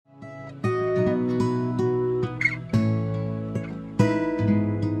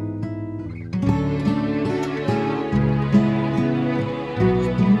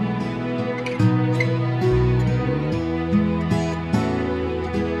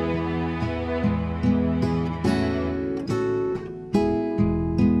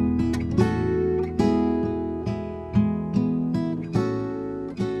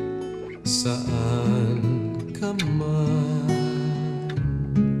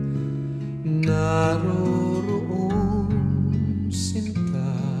naroroon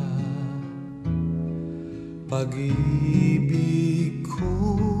sinta, pag-ibig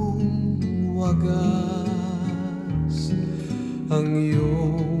kong wagas ang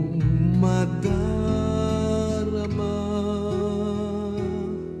iyong madarama.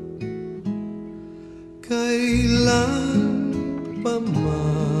 Kailan pa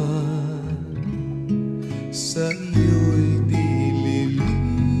man sa iyo'y di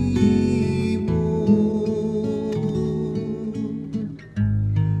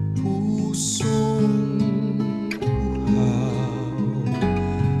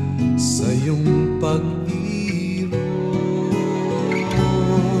pag-irog.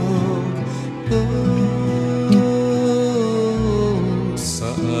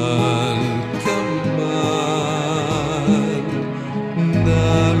 Saan ka man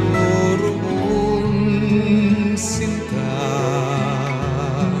naroroon sinta,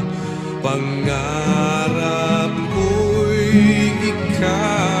 pangarap ko'y ikaw,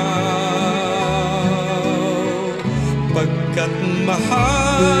 pagkat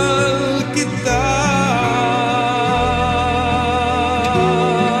mahal kita.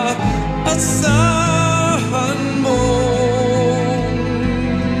 Asahan mong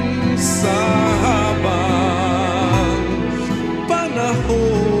sa habang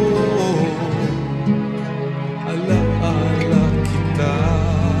panahon, alaala kita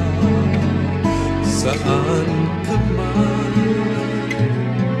saan ka man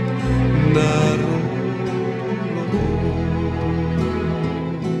naroon.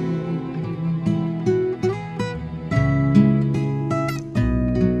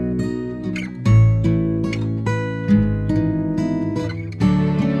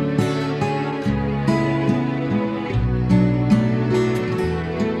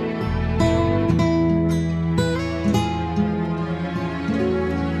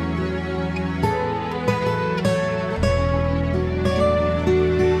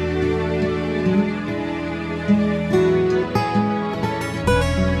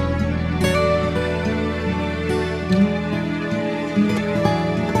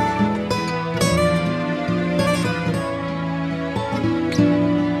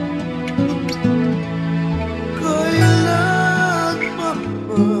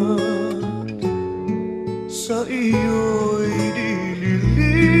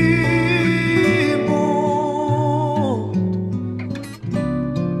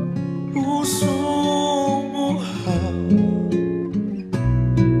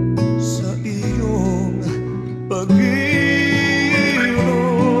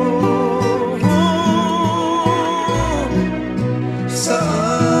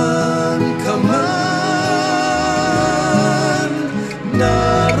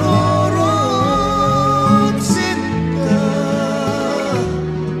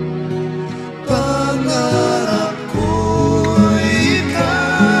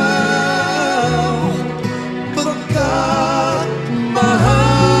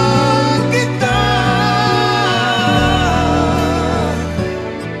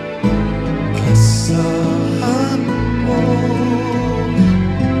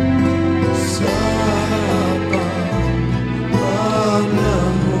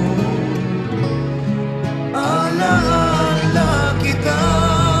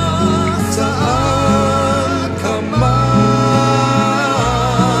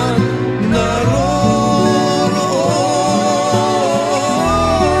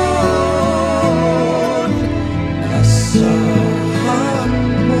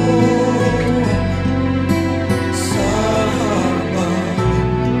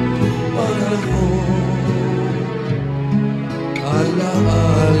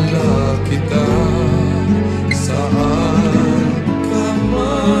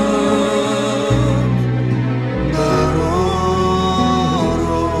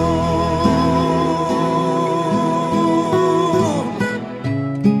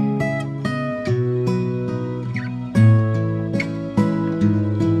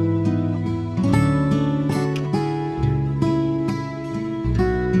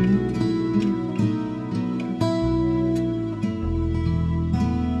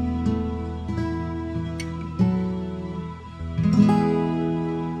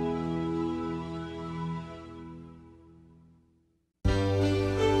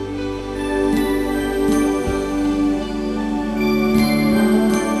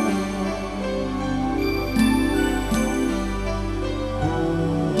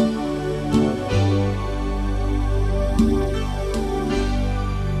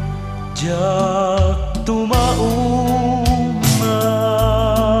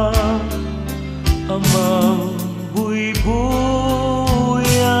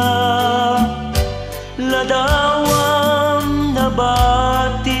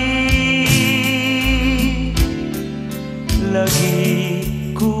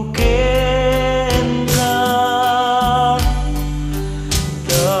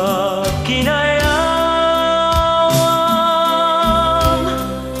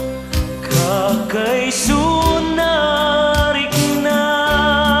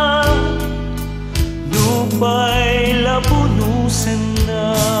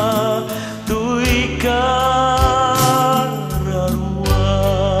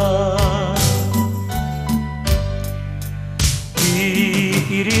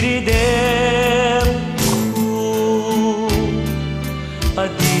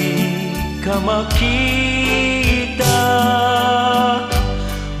 adi ka makita,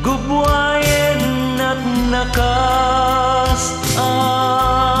 gubwayen at nakasang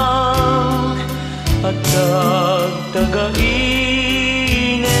at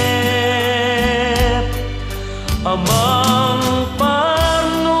dagdagainip amang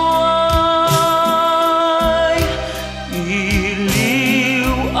parnoy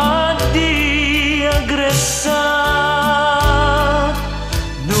iliw at di agresa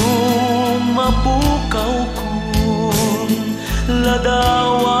numapukaw kun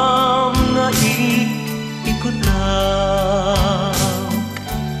ladawam na ikutak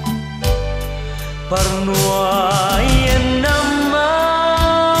parnuayan naman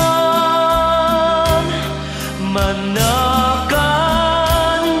manakan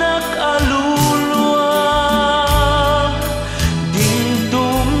nakaluluwa din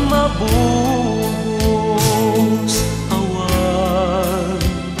tumabus awan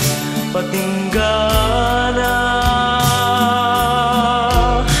patinggana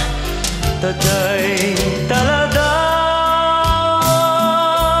taday taladang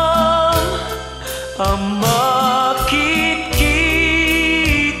ang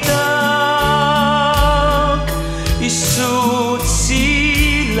makit-kitag isut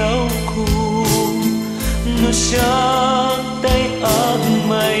silaw ko no siya tay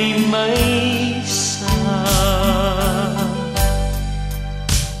agmay-maysa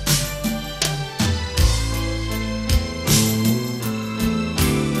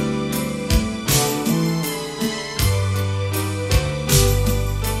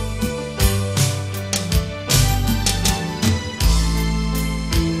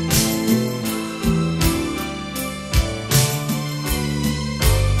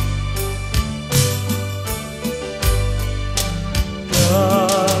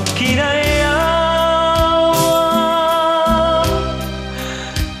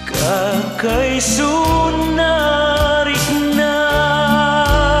kay sunarit na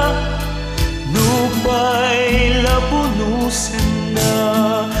nupay labunusan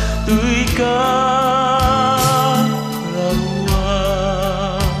na tuy ka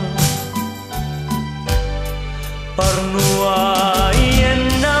laruan parnuayan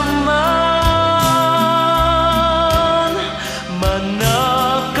naman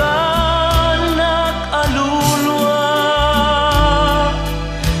manakan nakaluluwa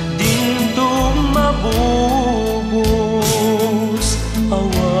mabubus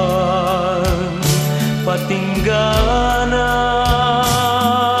awan patinggana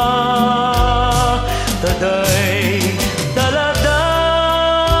taday taladam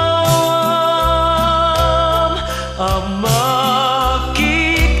ang makit-kitag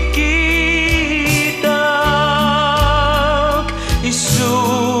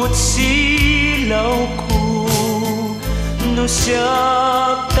isut silaw ko no siya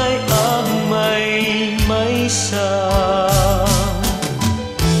tay agmay-maysa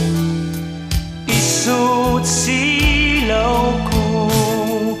isut silaw ko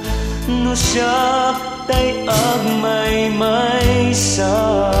no siya tay agmay-maysa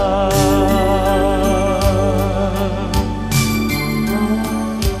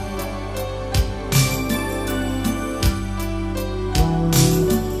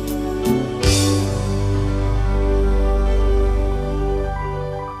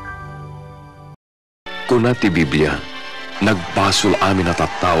Kuna ti Biblia, nagbasol amin at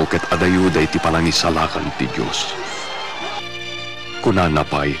tattao ket adayuday ti panangisalakan ti Diyos. Kuna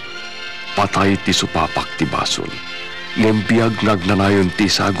napay, patay ti supapak ti basol. Ngembiyag ngagnanayon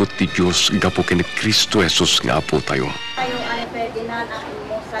ti sagot ti Diyos gapo ken Kristo Jesus nga apo tayo. Tayo ani Ferdinand ang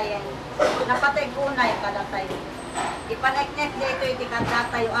imo sayang napatay kunay kada tayo. Ipaneknek dito iti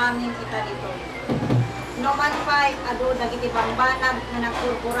kanta tayo amin kita dito. No man fight adu dagiti bambanag nga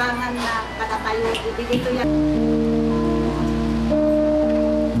nagkurkurangan na kada tayo dito yan.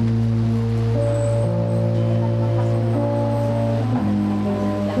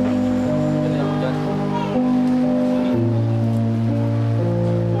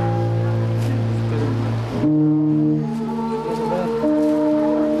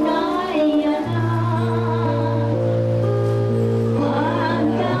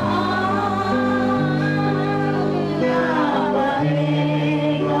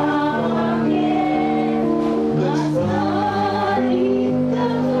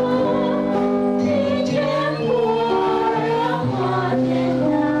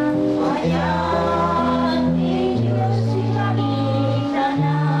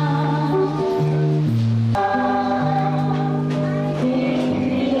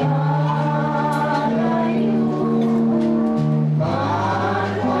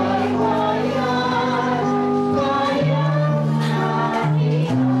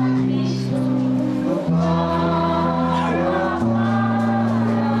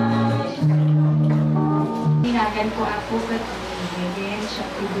 Pugat din siya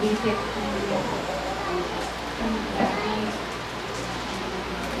piburitet ko ang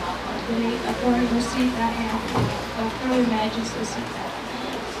dari Dr. Usita and Dr. Magis Usita.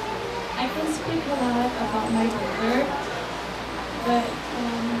 I can speak a lot about my brother, but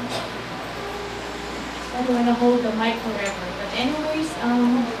I don't want to hold the mic forever. But anyways,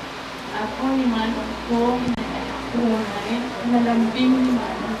 ako ni manong ko, nalambing ni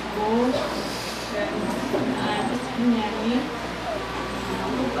manong ko, tapos kanyari,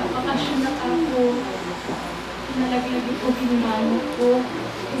 bakasyon na ako, nalaglag ko kinimanong ko,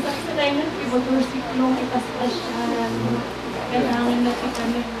 isa tayo ng ibotorsiklong ipasasyan, kailangan na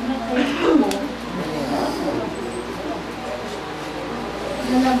ikanik na kayo ko.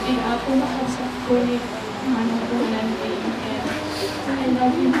 Nalambing ako, makasap ko ni manong ko nanding, and I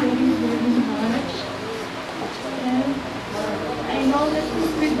love you very, very much. And I know that he's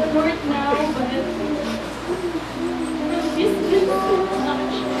with the Lord now, but he's with so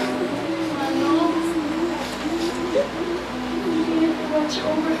much. Manong, watch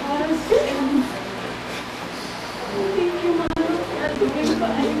over us, and thank you, Manong, at doing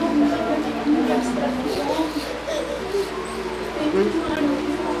ba ay mo naging basta ko. Thank you, Manong,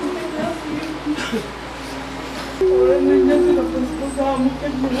 I love you. Wala na niya sinapos ko sa among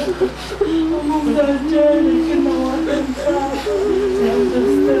kanya. Among dadyan ay kinawasan sa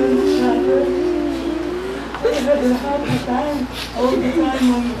understand each other. I had a happy time all the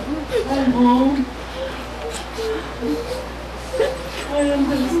time I'm home. I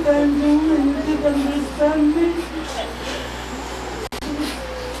understand you and you did understand me.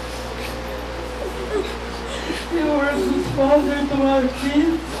 You were a good father to our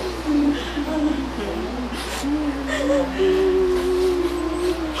kids.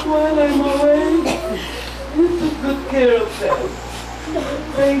 While I'm away, you took good care of them.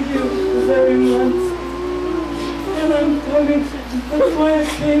 Thank you very much. And I'm coming, that's why I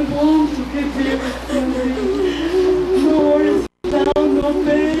came home to give you no worries now, no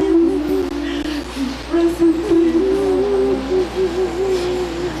pain. Presently,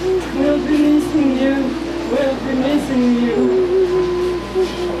 we'll be missing you. We'll be missing you.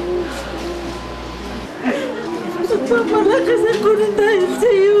 Malakas ako rin dahil sa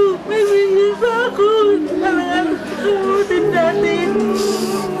iyo. May winis ako. Alangan kamutin natin.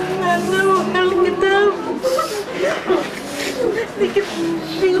 Mahal kita.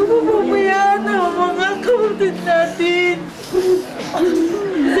 Hindi ko mapabayaan ang mga kamutin natin.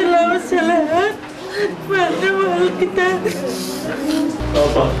 Salamat sa lahat. Mahal kita.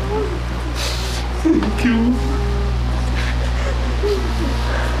 Papa, thank you.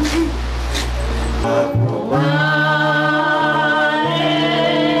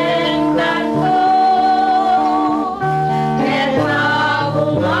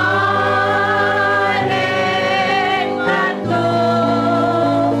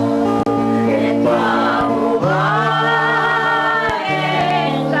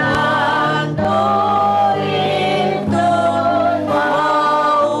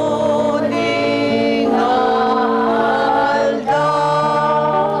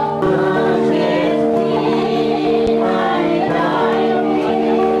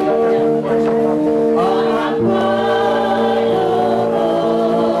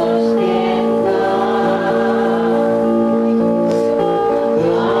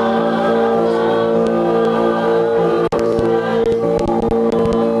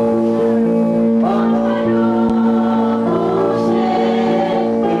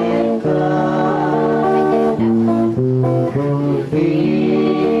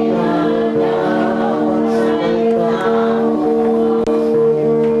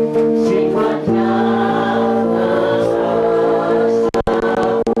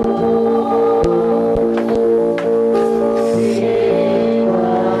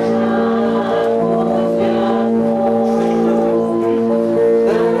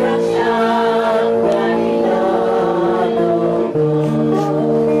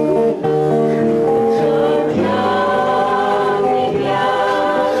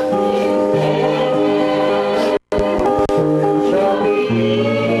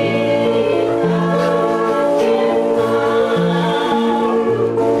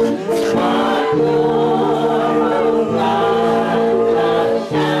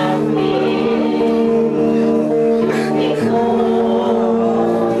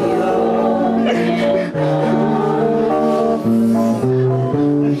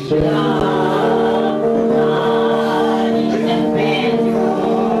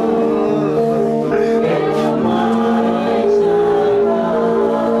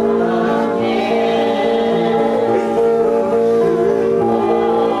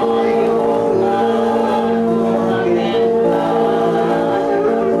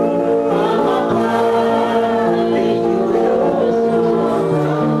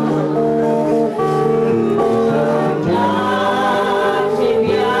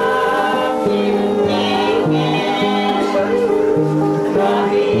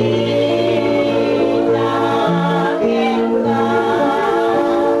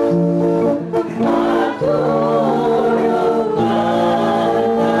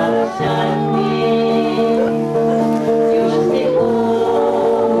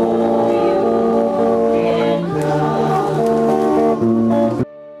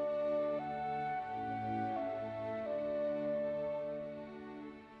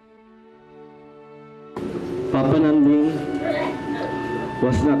 FERDINAND E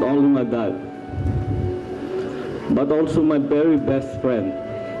was not only my dad, but also my very best friend.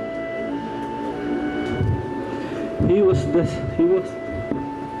 He was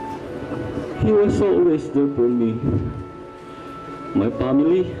always there for me, my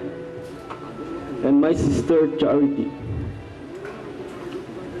family, and my sister Charity.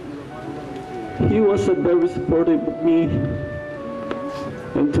 He was very supportive of me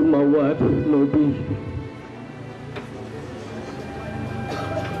and to my wife, Norby.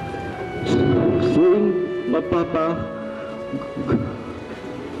 Seeing my papa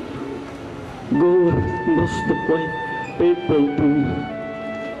go was quite painful to me.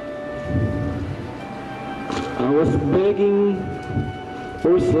 I was begging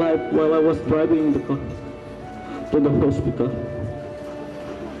for his life while I was driving the car to the hospital.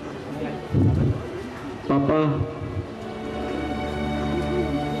 Papa,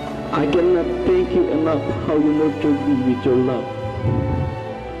 I cannot thank you enough how you nurtured me with your love,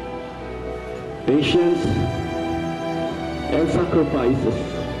 patience, and sacrifices.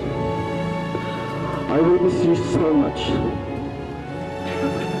 I will miss you so much.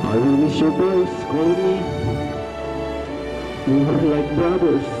 I will miss your voice calling me. We were like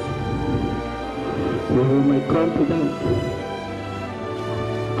brothers. You were my confidant.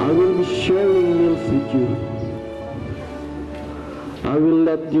 I will be sharing meals with you. I will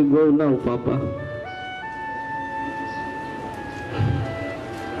let you go now, Papa.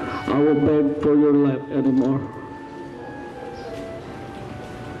 I will beg for your life anymore.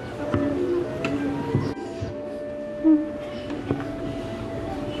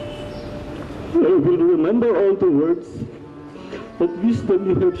 I will remember all the words of wisdom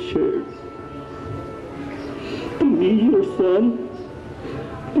you have shared. To me, your son,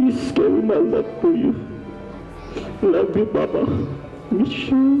 please carry my love for you. Love you, Papa. Miss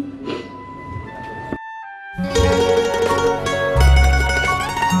you.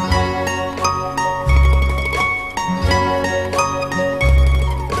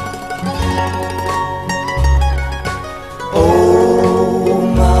 Oh,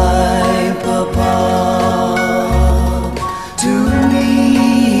 my Papa, to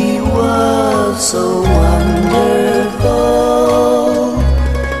me was so wonderful.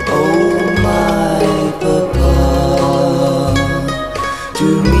 Oh, my Papa, to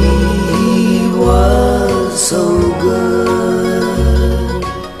me was so good.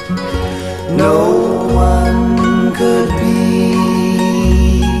 No one could be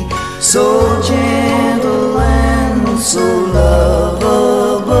so gentle and so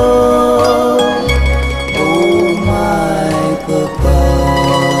lovable. Oh, my Papa,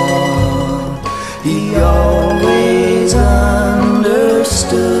 he always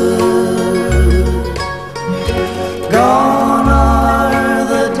understood. Gone are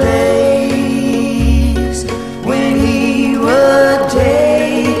the days when he would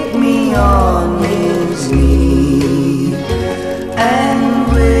take me on his knee, and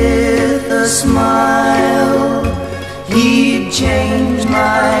with a smile he'd change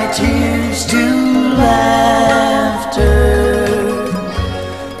my tears to laughter.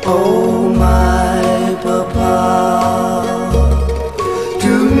 Oh, my Papa,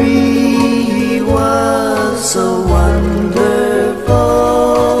 to me he was so wonderful.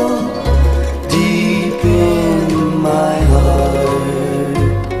 Deep in my heart,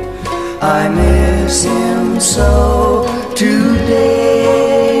 I miss him so today.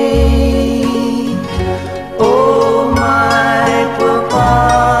 Oh, my Papa,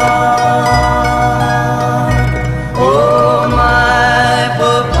 oh, my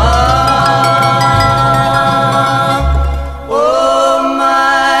Papa, oh,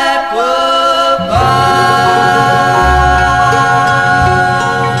 my Papa.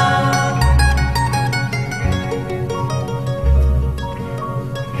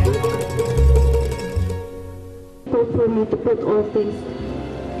 For me to put all things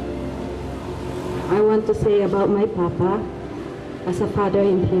I want to say about my papa as a father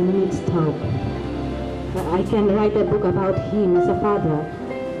in him needs talk. I can write a book about him as a father.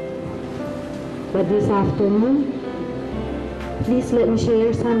 But this afternoon, please let me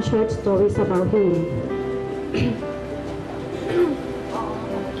share some short stories about him.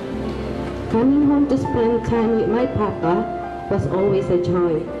 Coming home to spend time with my papa was always a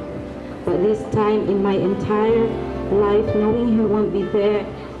joy. But this time in my entire life, knowing he won't be there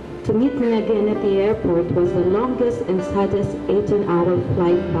to meet me again at the airport was the longest and saddest 18-hour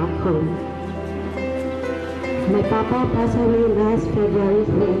flight back home. My papa passed away last February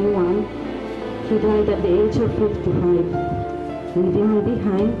 21. He died at the age of 55, leaving me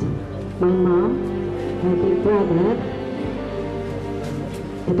behind my mom, my big brother,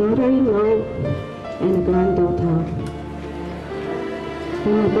 a daughter-in-law, and a granddaughter.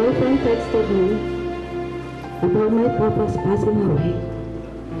 When my boyfriend texted me about my papa's passing away,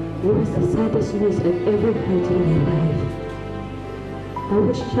 it was the saddest news I've ever heard in my life. I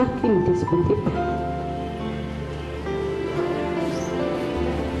was shocked and disbelieved.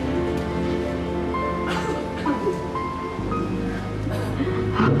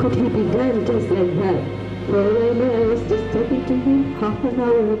 How could he be gone just like that? For all I know, I was just talking to him half an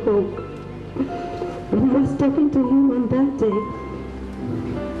hour ago. When I was talking to him on that day,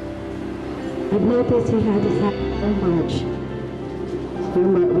 I noticed he had his hand so much.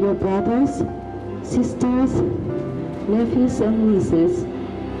 Your brothers, sisters, nephews and nieces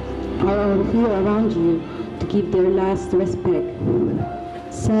are all here around you to give their last respect.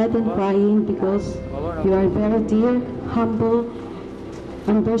 Sad and crying because you are a very dear, humble,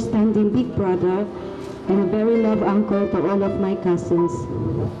 understanding big brother and a very loved uncle to all of my cousins.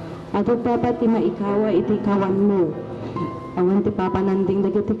 Ato papa ti maikawa iti kawan mo. Awan ti papa nanding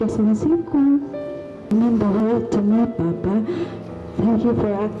dagiti kasinasing ko. Remember her to me, Papa. Thank you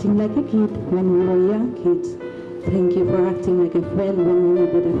for acting like a kid when we were young kids. Thank you for acting like a friend when we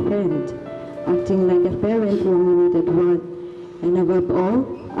needed a friend. Acting like a parent when we needed one. And above all,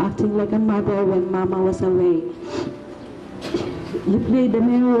 acting like a mother when Mama was away. You played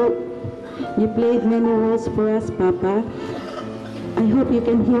many roles for us, Papa. I hope you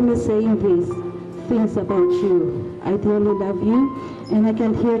can hear me saying these things about you. I dearly love you, and I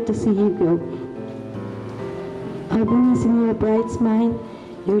can't hear to see you go. I've been missing your bright smile,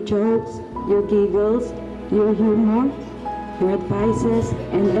 your jokes, your giggles, your humor, your advices,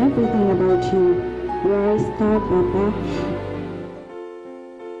 and everything about you. You are a star, Papa.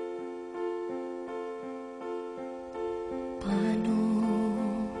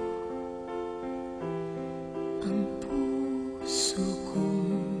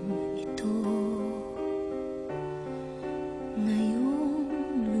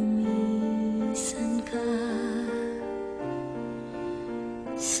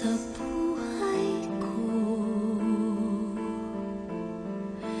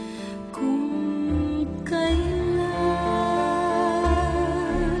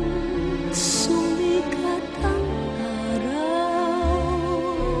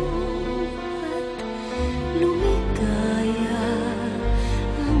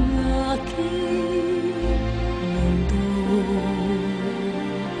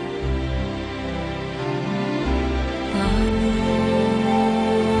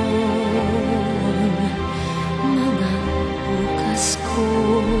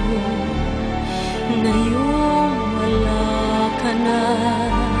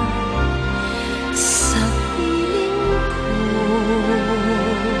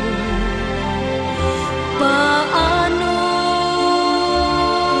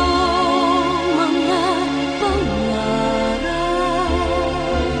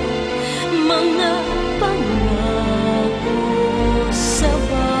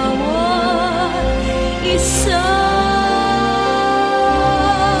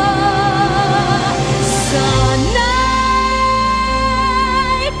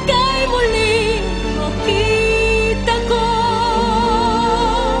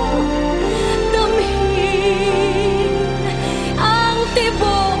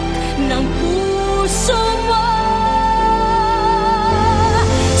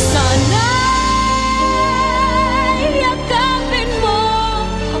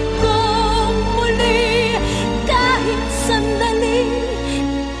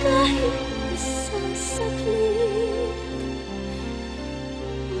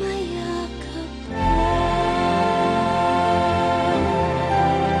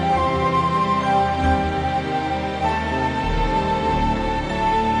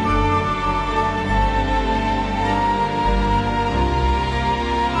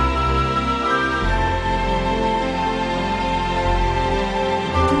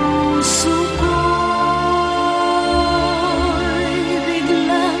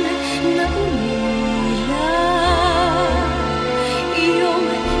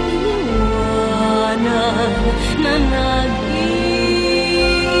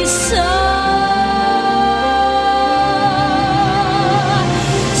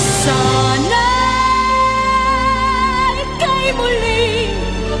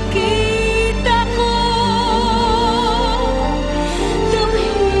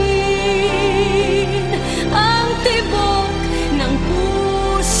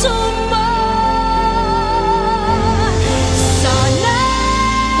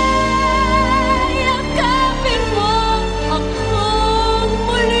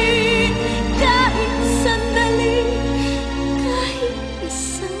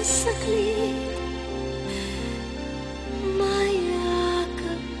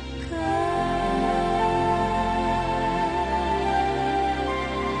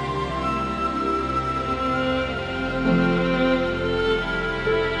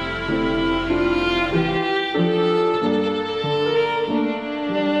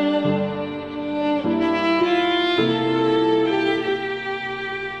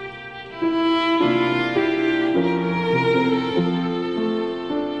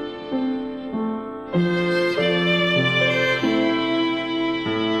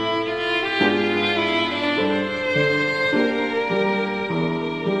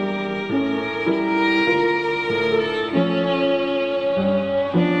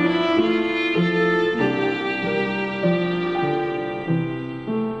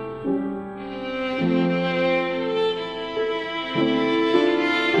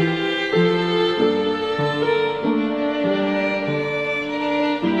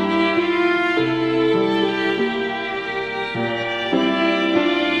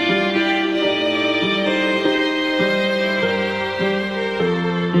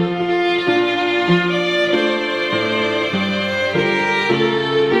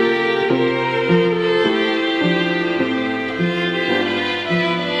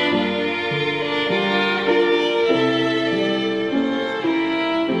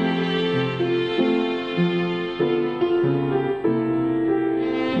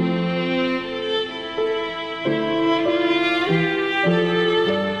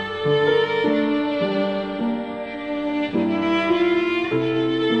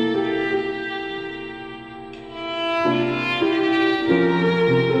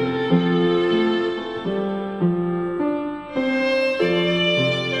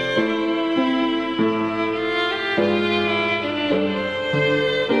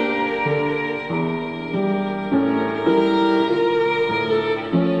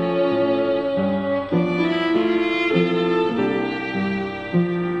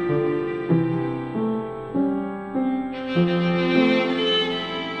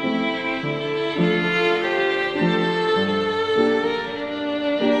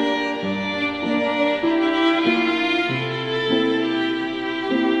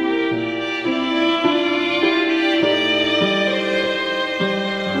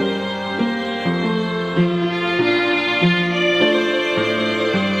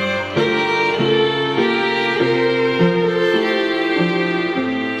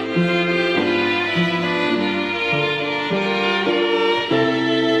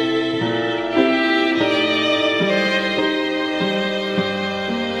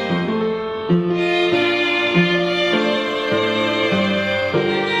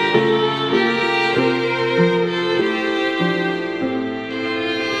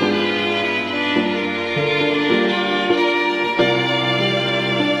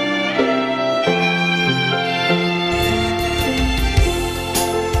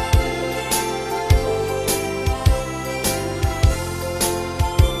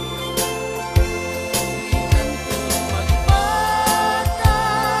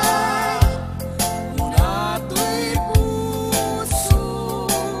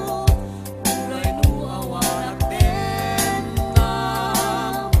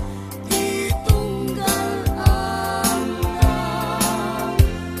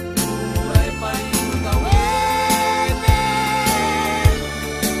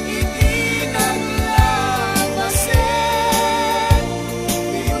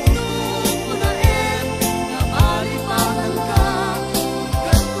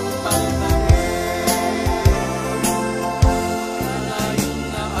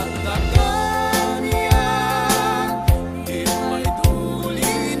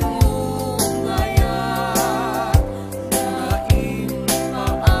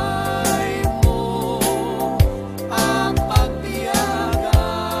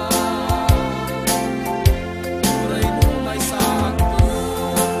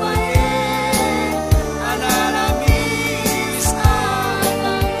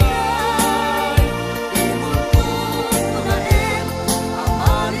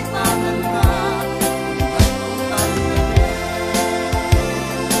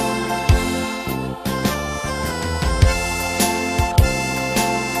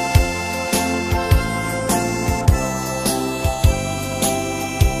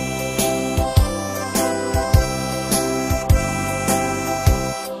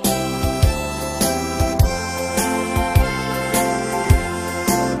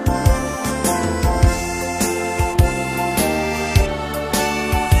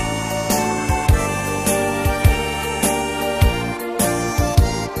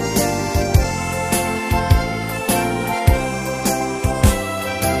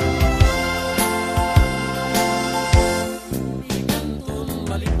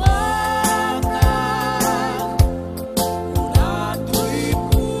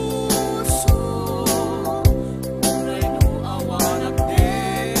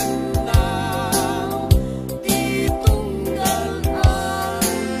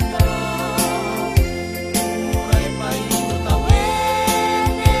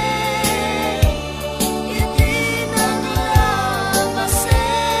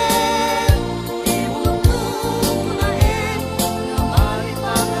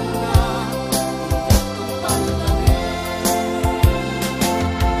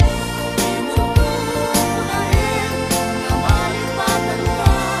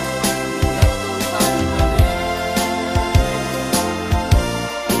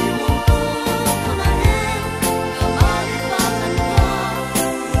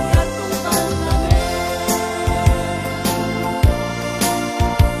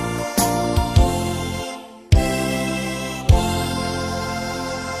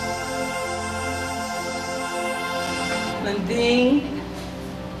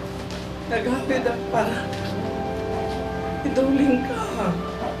 naghapid ang para iduling ka.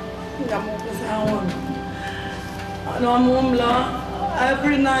 Hindi mo kasawang. Ano mo mla?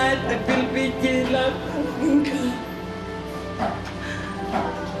 Every night, I feel vigilant. Talagin ka.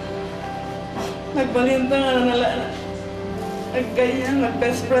 Nagbalinta nga na nagganyan,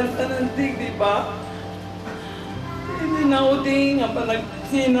 nag-best friend ka ng tig, di ba? Hindi na uting nga pa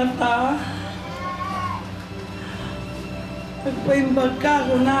nagsinata. Nagpaimbag ka,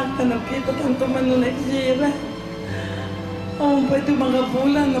 kunak ka, nagkita tanto man nung nagsira. Pa ito mga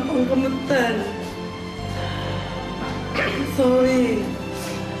bulan na pangkamutan. Sorry.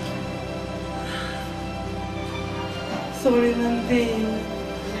 Sorry nanti.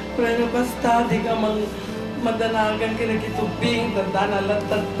 Pero basta di ka madanagan ka nagitubing, tanda na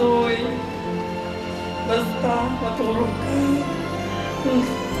latatoy. Basta matulog ka.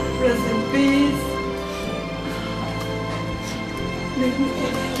 Rest in peace.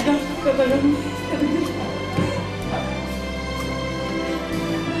 Nagmagagas ka talagang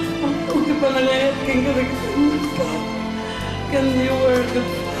Ang pa nangayat kang karagsamus ka. Can you were good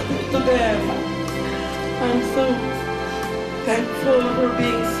to them? I'm so thankful for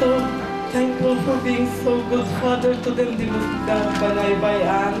being so good father to them. Di mo ka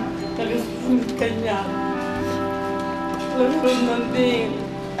banay-bayan. Nagasamit ka niya. Lagot ng din.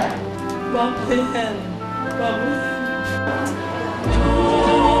 Babayan. Babayan.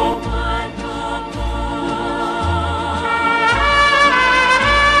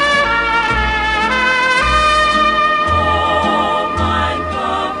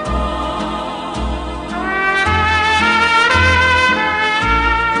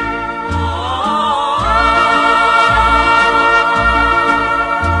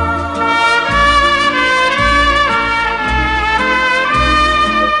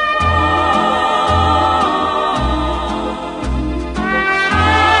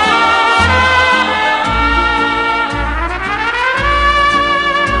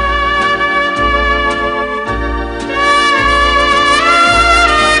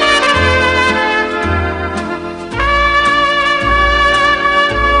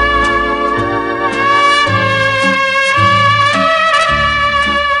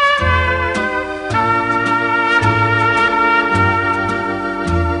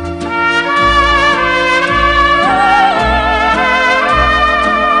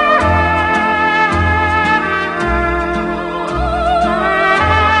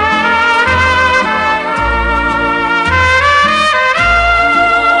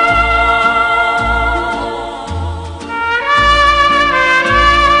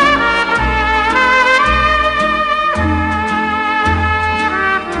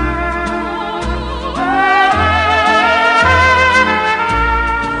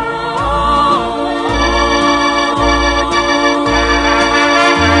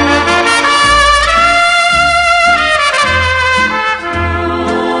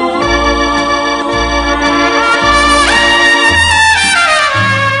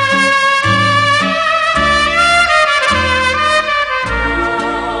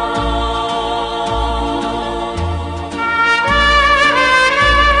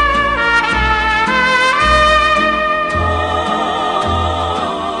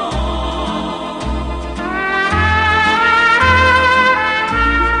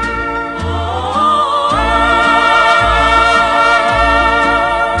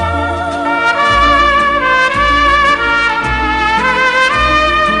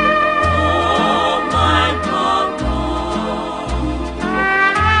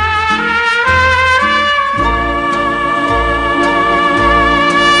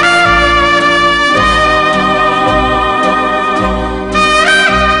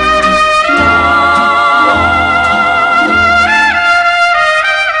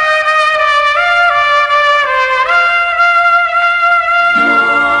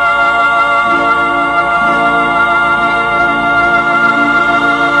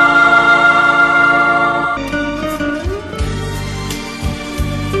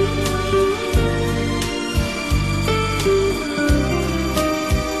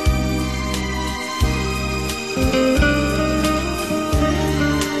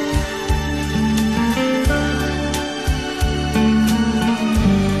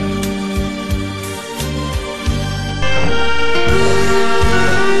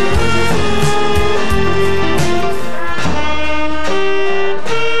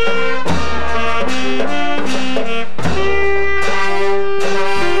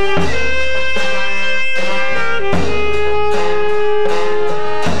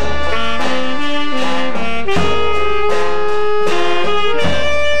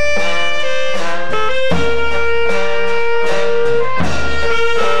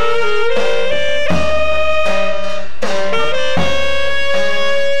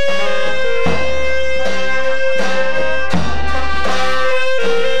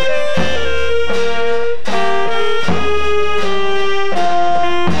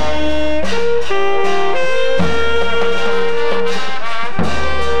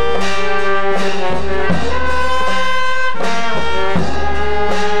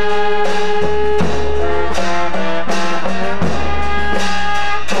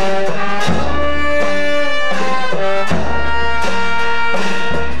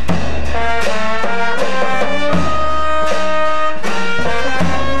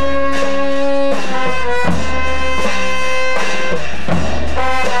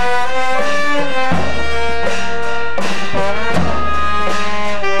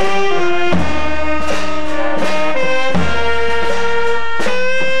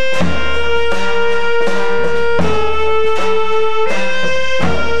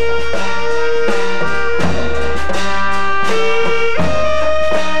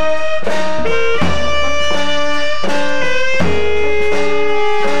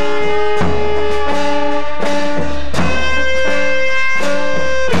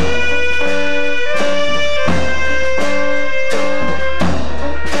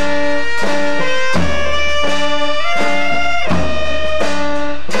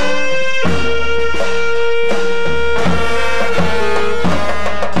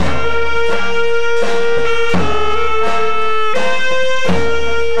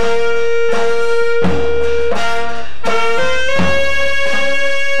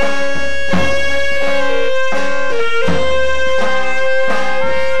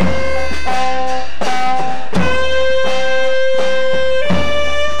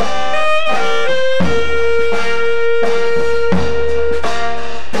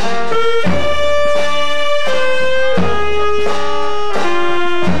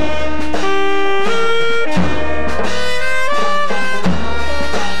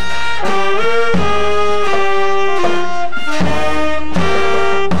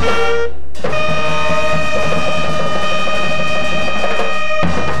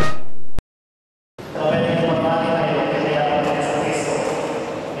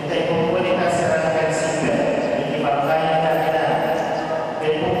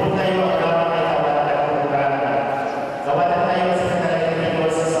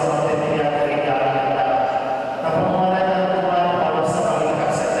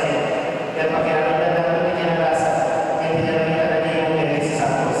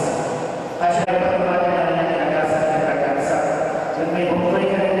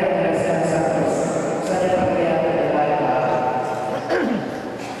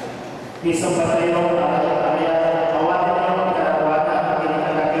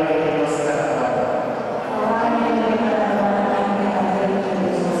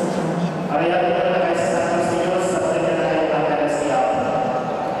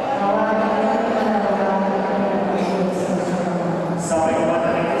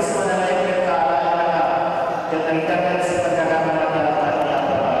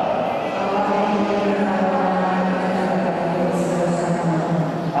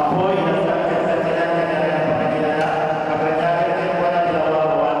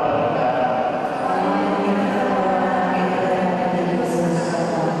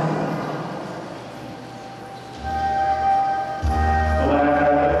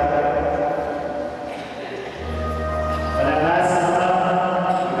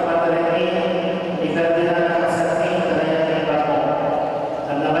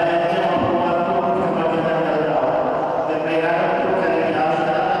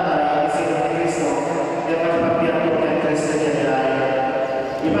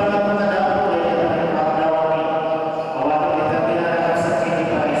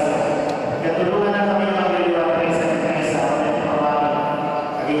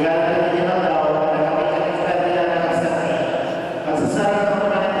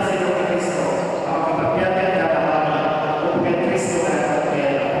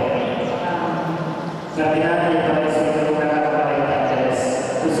 Sabi na kayo pa rin sa mga nakakapalay ng Diyos.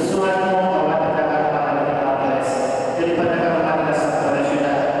 Sususuan mo bawat nakakapalay ng Diyos. Jadi pa nakakapalay sa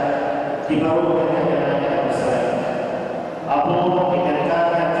internasyonal. Di ba huwag ka na kailangan ang sarap? Apo, pinagkat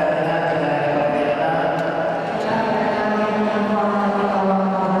ng kanina, kailangan ang kailangan.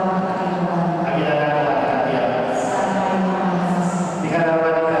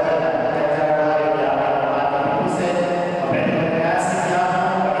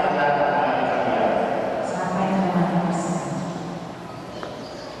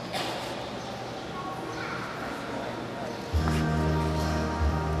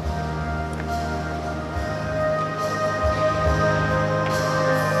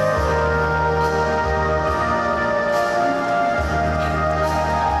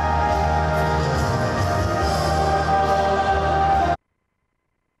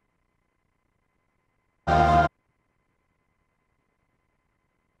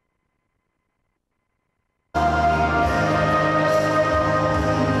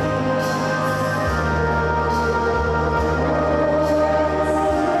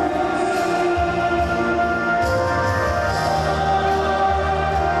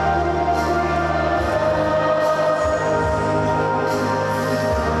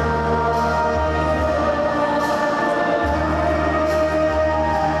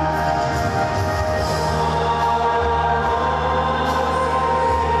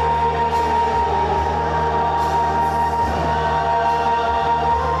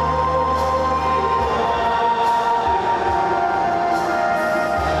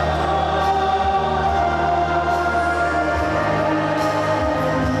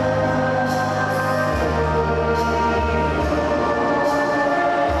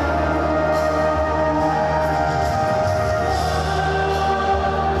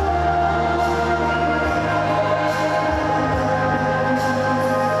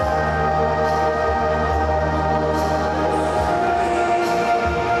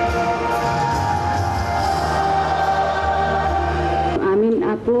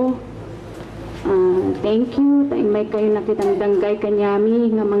 Thank you. May kayo nakitang danggay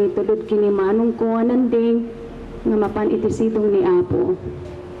kanyami nga mangitulod kini manong ko ananding nga mapan itisidong ni Apo.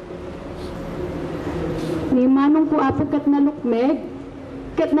 Ni manong ko Apo kat nalukmed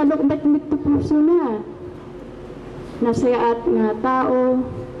nito puso na. Nasayaat nga tao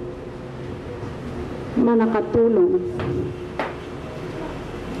manakatulong.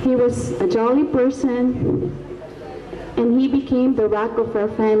 He was a jolly person. And he became the rock of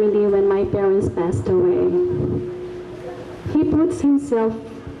our family when my parents passed away. He puts himself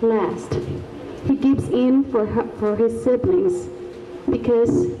last. He gives in for his siblings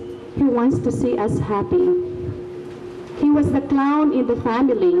because he wants to see us happy. He was the clown in the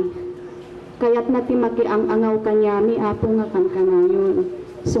family. Kaya't natimaki ang angaw kanyami Apo nga kangkangayon.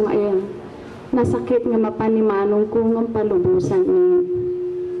 So ngayon, nasakit nga mapanimanong ko ng palubusan ni.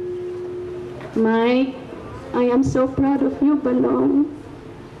 Mike, I am so proud of you, Balong.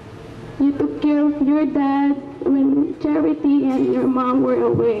 You took care of your dad when Charity and your mom were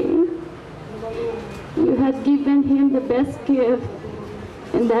away. You had given him the best gift,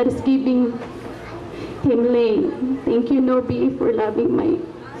 and that is giving him Lane. Thank you, Nobi, for loving my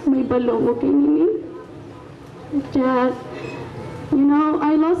Balong, okay, Mimi? Jack, you know,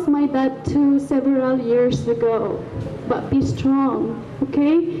 I lost my dad too several years ago, but be strong,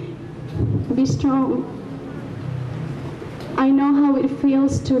 okay? Be strong. I know how it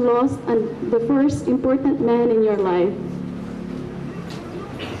feels to lose the first important man in your life.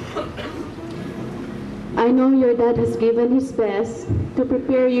 I know your dad has given his best to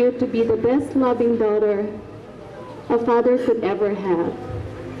prepare you to be the best loving daughter a father could ever have.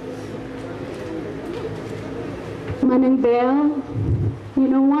 Manang Belle, you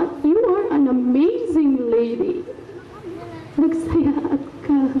know what? You are an amazing lady. Nagsayaat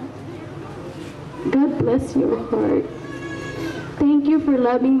ka. God bless your heart. Thank you for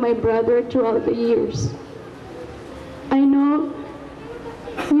loving my brother throughout the years. I know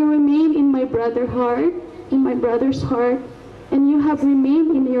you remain in my brother's heart, and you have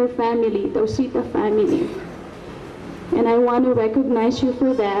remained in your family, the Usita family. And I want to recognize you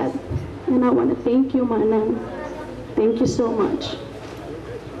for that. And I want to thank you, Manang. Thank you so much.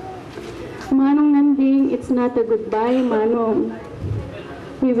 Manong Nanding, it's not a goodbye, Manong.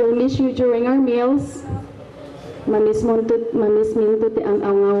 We will miss you during our meals. Mamis minto ti ang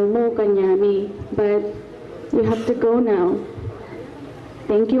angaw mo kanyami, but you have to go now.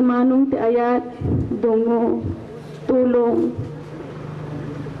 Thank you Manong ti ayat, dungo, tulong.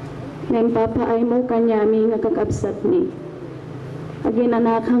 Ngayon papaay mo kanyami nga kakabsat ni. Again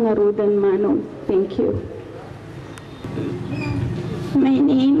anak nga rudan Manong. Thank you. My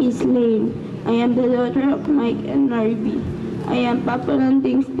name is Lane. I am the daughter of Mike and Narby. I am Papa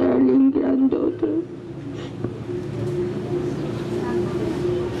Landing's darling granddaughter.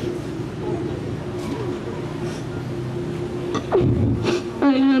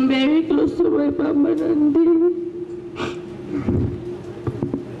 I am very close to my Papa Landing.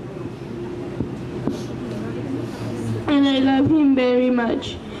 And I love him very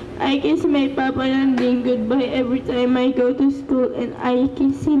much. I kiss my Papa Landing goodbye every time I go to school, and I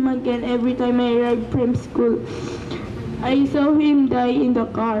kiss him again every time I arrive from school. I saw him die in the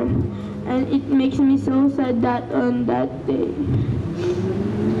car, and it makes me so sad that on that day,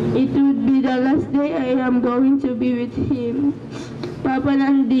 it would be the last day I am going to be with him. Papa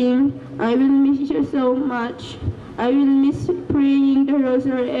Landing, I will miss you so much. I will miss praying the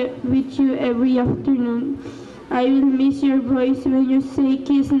rosary with you every afternoon. I will miss your voice when you say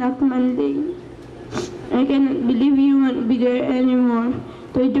kiss Nakmanling. I cannot believe you won't be there anymore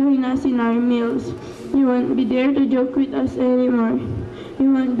to join us in our meals. You won't be there to joke with us anymore. You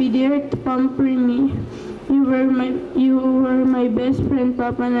won't be there to pamper me. You were my best friend,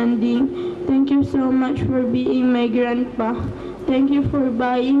 Papa Landing. Thank you so much for being my grandpa. Thank you for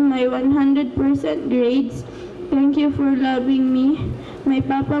buying my 100% grades. Thank you for loving me, my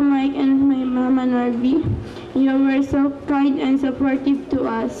Papa Mike and my Mama Narby. You were so kind and supportive to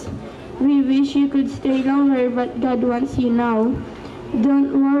us. We wish you could stay longer, but God wants you now.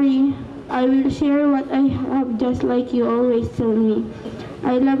 Don't worry, I will share what I have just like you always tell me.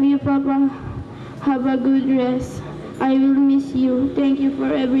 I love you, Papa. Have a good rest. I will miss you. Thank you for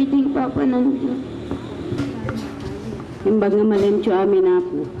everything, Papa Nandi. Imbag nga malemcho amin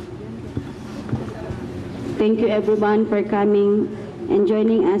ako. Thank you everyone for coming and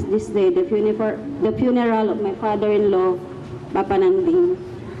joining us this day, the funeral of my father-in-law, Papa Nanding.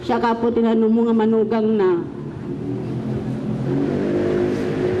 Siya ka po tinanong mo nga manugang na.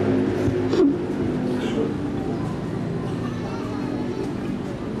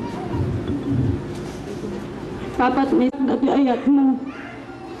 Papat may ayat mo.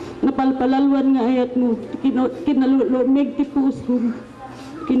 Napalpalalwan nga ayat mo. Kinalulumig ti puso.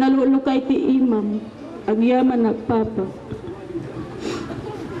 Kinalulukay ti imam. Agyaman na Papa.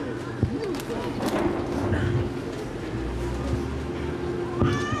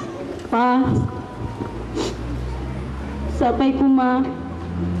 Pa, sapay kuma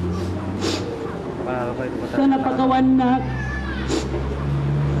sa napakawan na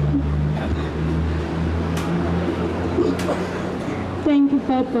thank you,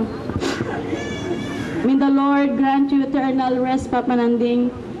 Papa. May the Lord grant you eternal rest, Papa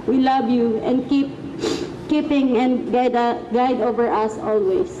Nanding. We love you and keeping and guide over us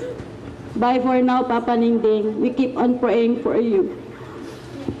always. Bye for now, Papa Nanding. We keep on praying for you.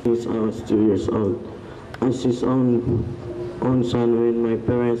 I was 2 years old. As his own son when my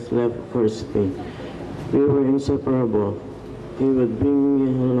parents left for Spain. We were inseparable. He would bring me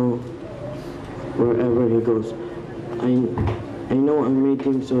along wherever he goes. I know I made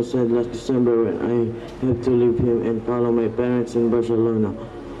him so sad last December when I had to leave him and follow my parents in Barcelona.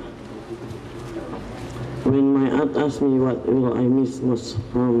 When my aunt asked me what will I miss most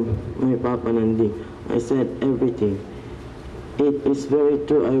from my Papa Nandi, I said everything. It is very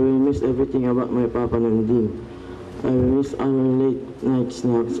true. I will miss everything about my Papa Nanding. I will miss our late night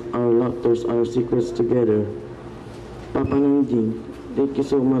snacks, our laughters, our secrets together. Papa Nanding, thank you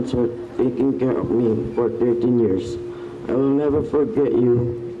so much for taking care of me for 13 years. I will never forget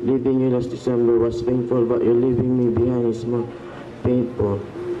you. Leaving you last December was painful, but you leaving me behind is more painful.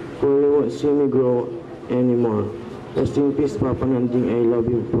 For you won't see me grow anymore. Rest in peace, Papa Nanding. I love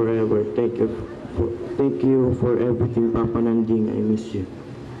you forever. Thank you for everything, Papa Nanding. I miss you.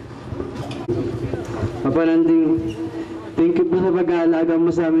 Papa Nanding, thank you po sa pag-aalaga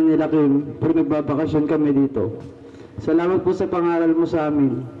mo sa amin nila Kim pag nagbabakasyon kami dito. Salamat po sa pangaral mo sa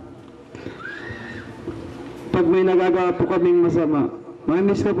amin. Pag may nagagawa po kaming masama,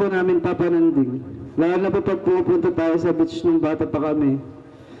 mamimiss ka po namin, Papa Nanding. Lalo na po pag pupunta tayo sa beach nung bata pa kami.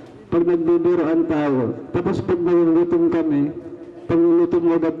 Pag nagbibiroan tayo, tapos pag nagugutom kami, pagluluto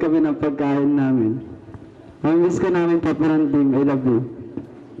mo agad kami ng pagkain namin. Mamimiss ka namin, Papa Nanding. I love you.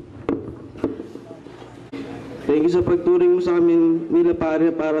 Thank you sa pagturing mo sa amin nila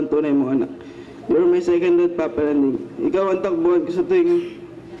pare parang tunay mong anak. You're my second dad, Papa Nanding. Ikaw ang takbuhan ko sa tuwing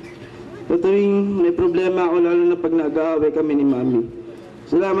may problema ako, lalo na pag nag-aaway kami ni Mami.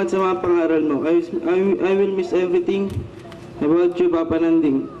 Salamat sa mga pangaral mo. I will miss everything about you, Papa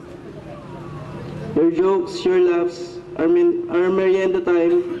Nanding. Your jokes, your laughs, our merienda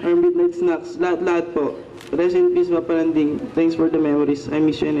time, our midnight snacks, lahat po. Rest in peace, Papa Nanding. Thanks for the memories. I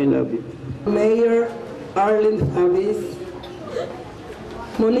miss you and I love you. Mayor Arlen Avis,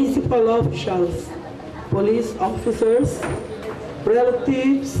 municipal officials, police officers,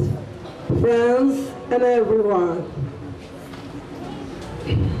 relatives, friends, and everyone.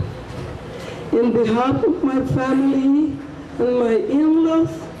 In behalf of my family and my in-laws,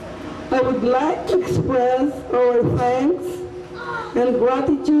 I would like to express our thanks and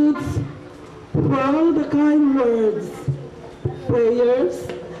gratitude for all the kind words, prayers,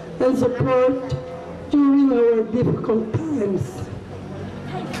 and support during our difficult times.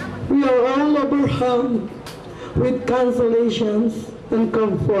 We are all overwhelmed with consolations and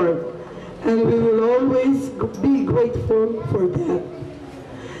comfort, and we will always be grateful for that.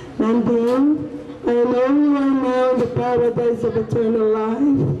 Nanding, I know you are now in the paradise of eternal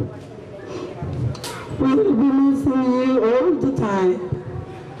life. We will be missing you all the time,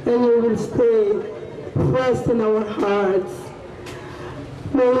 and you will stay rest in our hearts.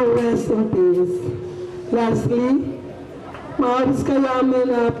 May you rest in peace. Lastly, maabis kaya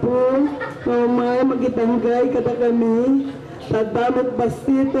amin na po na umay magitanggay kada kami tadamit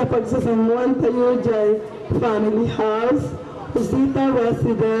basit na pagsasamuan tayo jay family house, Usita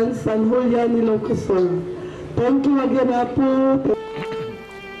residence, San Julian, Ilocos Sur. Thank you again na po.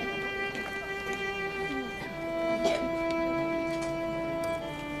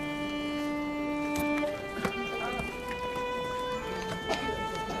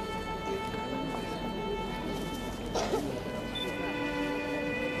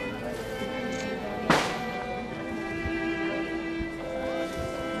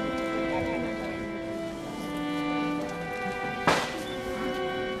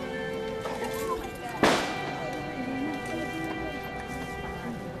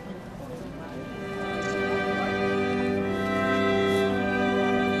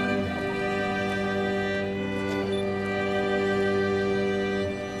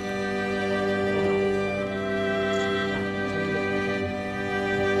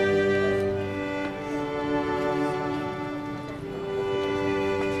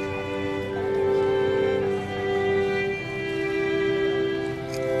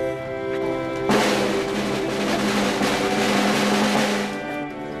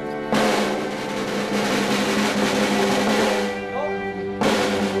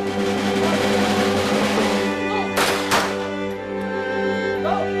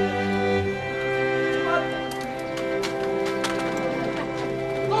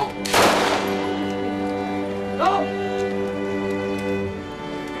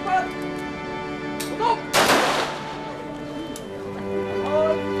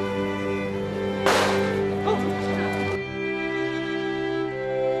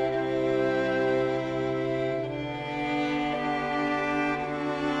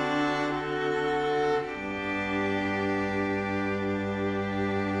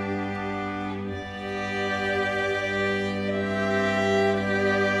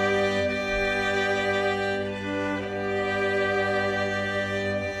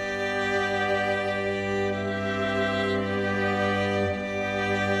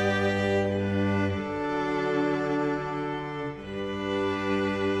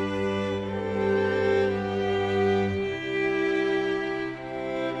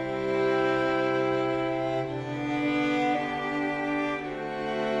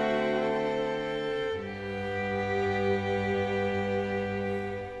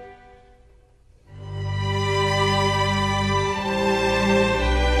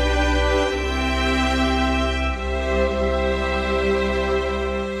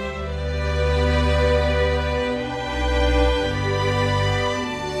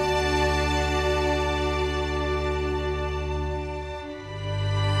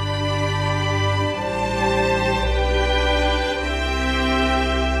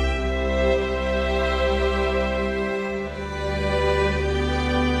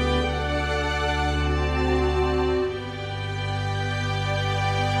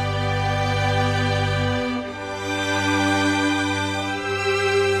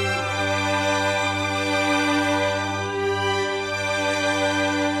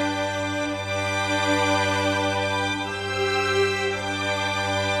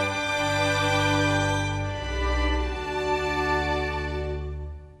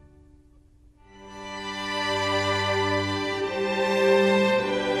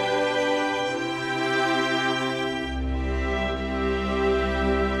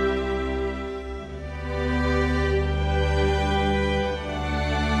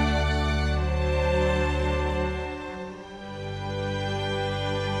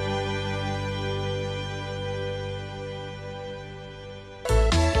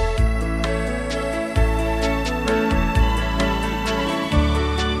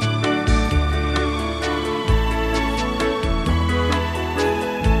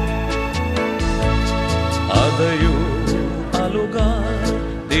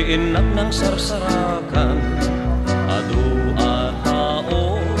 inak ng sarsarakan, adu at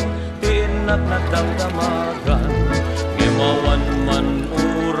tao, di inak nagdamdamagan, gimawan man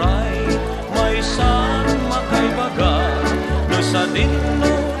uray, may san makaibaga, no sa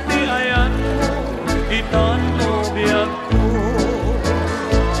dinno ti ayan mo, itan mo biyag ko.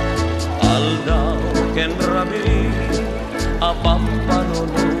 Aldaw ken rabi, apam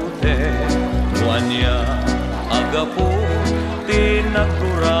panunute, kuanya agapo,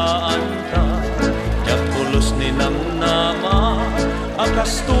 tinagkuraan ka, jak pulos ni namnama,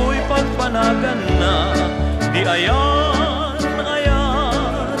 akastoy pagpanagan na, di ayan,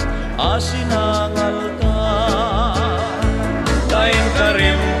 ayan, asinangal ka. Kain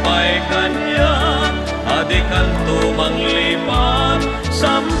karimpay kanya, adikan tumanglipan,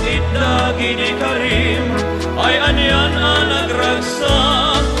 samit dagi di karim, ay anyan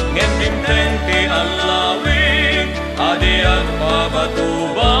anagragsak, ngendim tenti alawig, adi at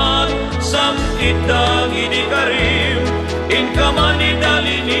pabatubat, samit dagi di karim, inkamani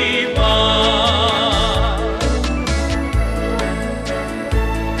dalinipan.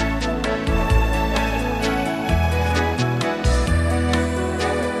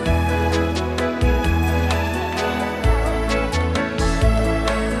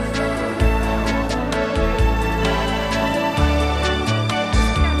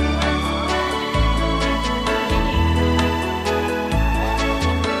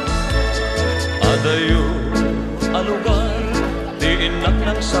 Adayo alugar, di inak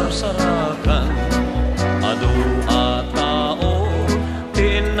ng sarsarakan, adu at tao,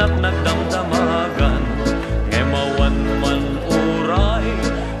 di inak nagdamdamagan, ngemawan man uray,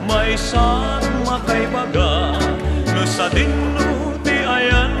 may san makaibaga, no sa dinno ti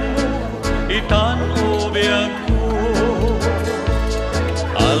ayan mo, itan o biyag ko.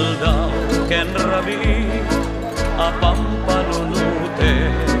 Aldaw ken rabi, apam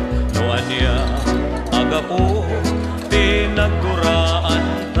panunute, nuanya agapo, tinagkuraan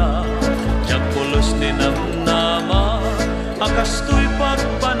ta, jak pulos ni namnama, akastoy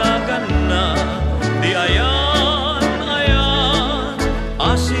pagpanagan na, di ayan, ayan,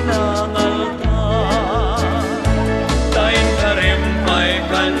 asinangal ta. Tain karimpay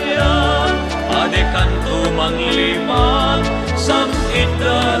kanya, adikan tumanglipan, samit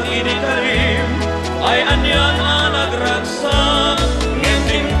dagi di karim, ay anyan anagragsak,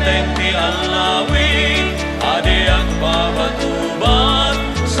 ngendim tenti alawig, adi ang babatuban,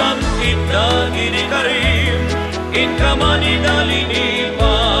 samit dagi di karim, inkamani dalinipan.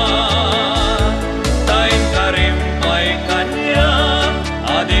 Tain karimpay kanya,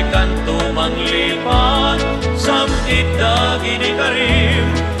 adikan tumanglipan, samit dagi di karim,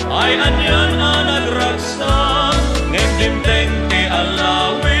 ay anyan anagragsak, ngendim tenti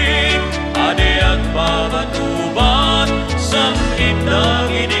alawig, adi ang babatuban, samit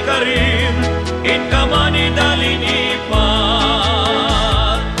dagi di karim, inkamani dalinipan.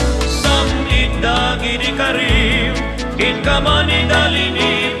 Samit dagi di karim, inkamani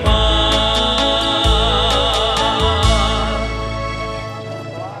dalinipan.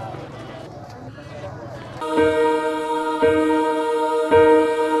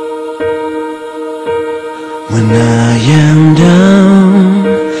 When I am down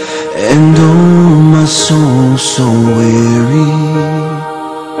and oh my soul so weary,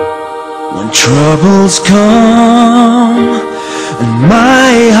 when troubles come and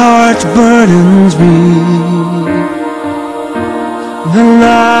my heart burdens me, then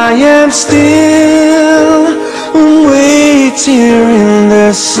I am still and wait here in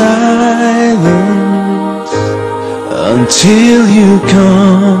the silence until you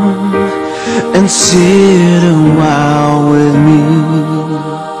come and sit a while with me.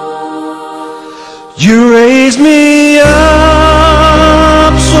 You raise me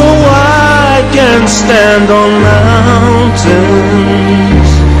up so I can stand on mountains.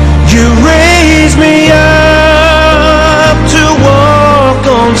 You raise me up to walk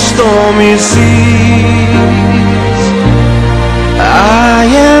on stormy seas. I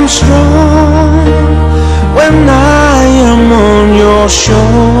am strong when I am on your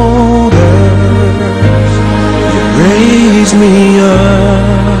shoulders. You raise me up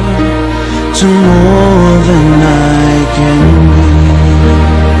to more than I can be.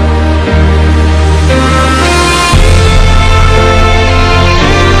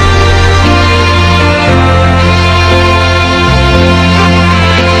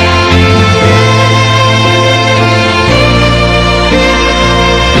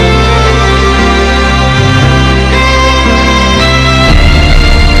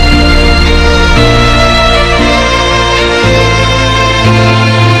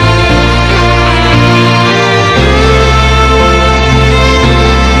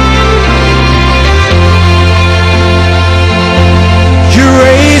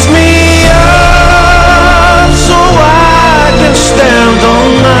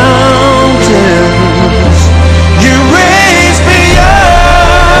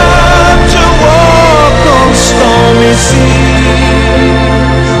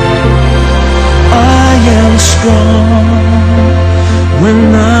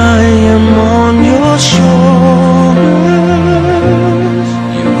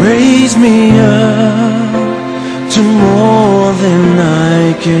 me up to more than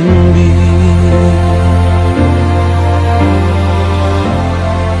I can be.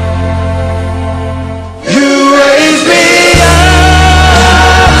 You raise me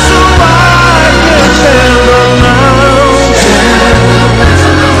up so I can stand on mountains.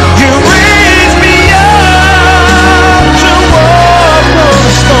 You raise me up to walk on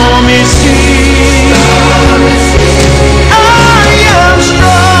stormy seas. I am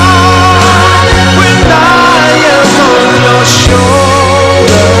strong when I am on your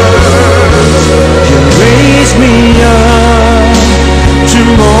shoulders. You raise me up to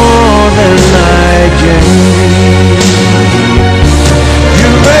more than I can be. You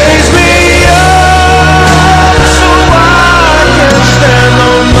raise me up so I can stand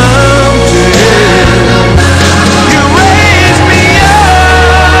on mountains. You raise me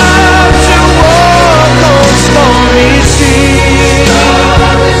up to walk on stormy seas.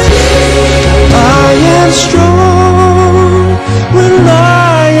 I am strong when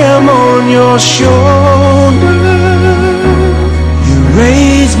I am on your shoulder. You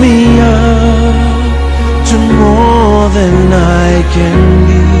raise me up to more than I can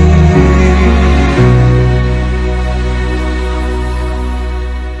be.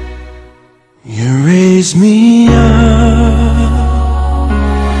 You raise me up